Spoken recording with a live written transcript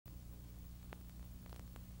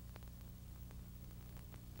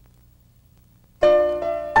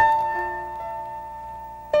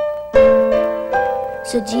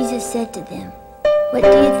So Jesus said to them, "What do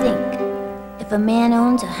you think? If a man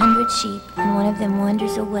owns 100 sheep and one of them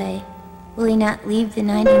wanders away, will he not leave the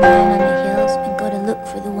 99 on the hills and go to look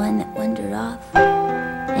for the one that wandered off?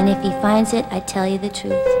 And if he finds it, I tell you the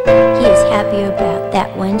truth, he is happier about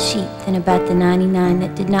that one sheep than about the 99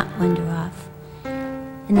 that did not wander off.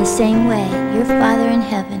 In the same way, your Father in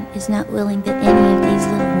heaven is not willing that any of these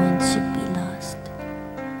little ones should be lost."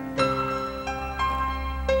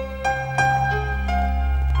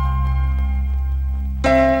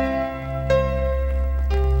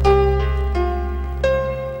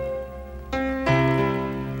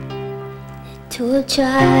 To a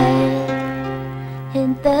child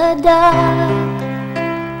in the dark,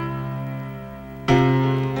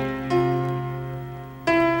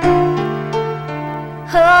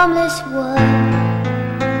 homeless one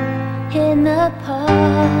in the park,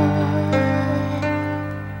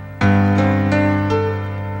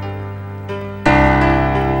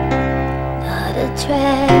 not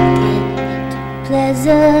attracted to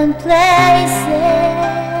pleasant places.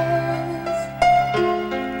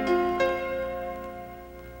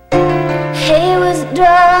 He was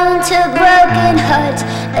drawn to broken hearts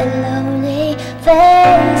and lonely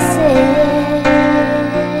faces.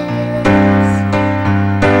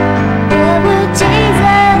 What would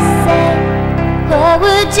Jesus say? What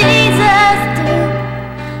would Jesus do?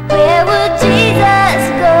 Where would Jesus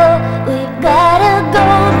go? We've gotta go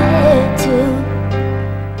there too.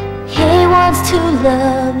 He wants to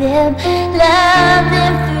love them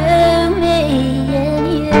through me and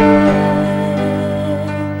you.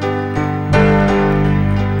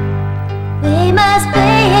 We must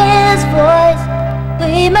be his voice,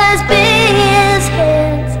 we must be his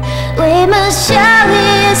hands, we must show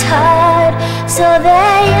his heart so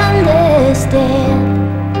they understand.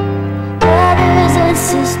 Brothers and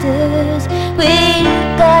sisters, we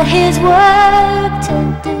got his work to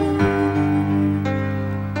do.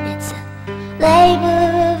 It's a labor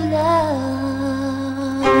of love.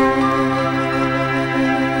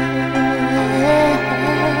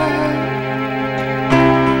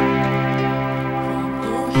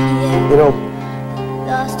 You know,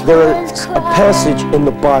 there's a passage in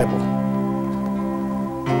the Bible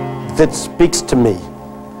that speaks to me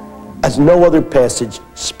as no other passage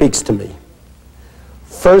speaks to me.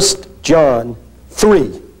 1 John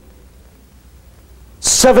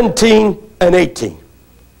 3:17 and 18.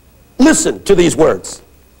 Listen to these words.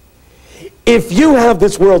 If you have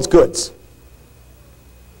this world's goods,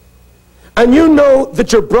 and you know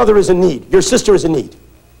that your brother is in need, your sister is in need,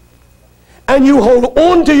 and you hold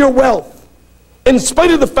on to your wealth in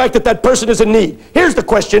spite of the fact that that person is in need. Here's the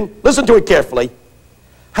question, listen to it carefully.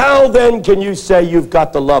 How then can you say you've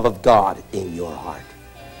got the love of God in your heart?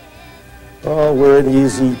 Oh, we're an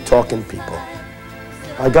easy talking people.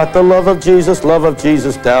 I got the love of Jesus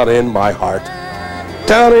down in my heart.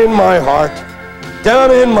 Down in my heart. Down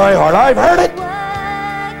in my heart. I've heard it.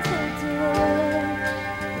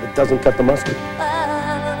 But it doesn't cut the mustard.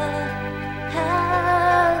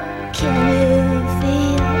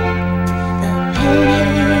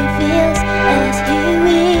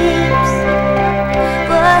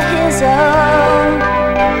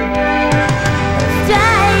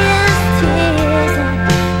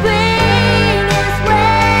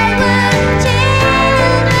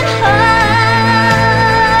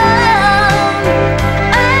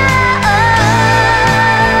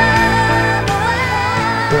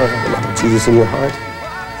 Jesus in your heart,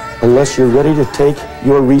 unless you're ready to take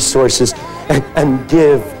your resources and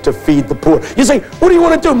give to feed the poor. You say, what do you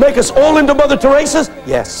want to do? Make us all into Mother Teresa's?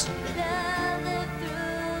 Yes.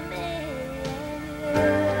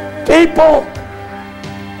 People,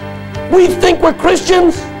 we think we're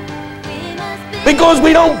Christians because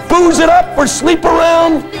we don't booze it up or sleep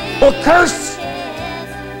around or curse.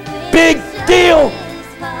 Big deal.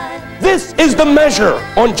 This is the measure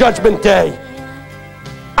on Judgment Day.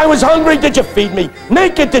 I was hungry, did you feed me?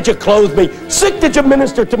 Naked, did you clothe me? Sick, did you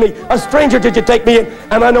minister to me? A stranger, did you take me in?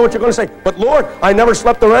 And I know what you're going to say, but Lord, I never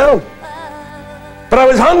slept around. But I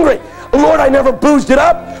was hungry. Lord, I never boozed it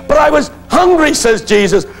up, but I was hungry, says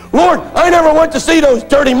Jesus. Lord, I never went to see those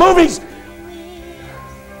dirty movies.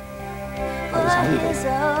 I was hungry.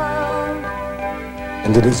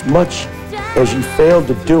 And inasmuch as you failed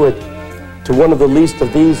to do it to one of the least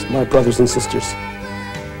of these, my brothers and sisters,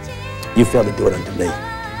 you failed to do it unto me.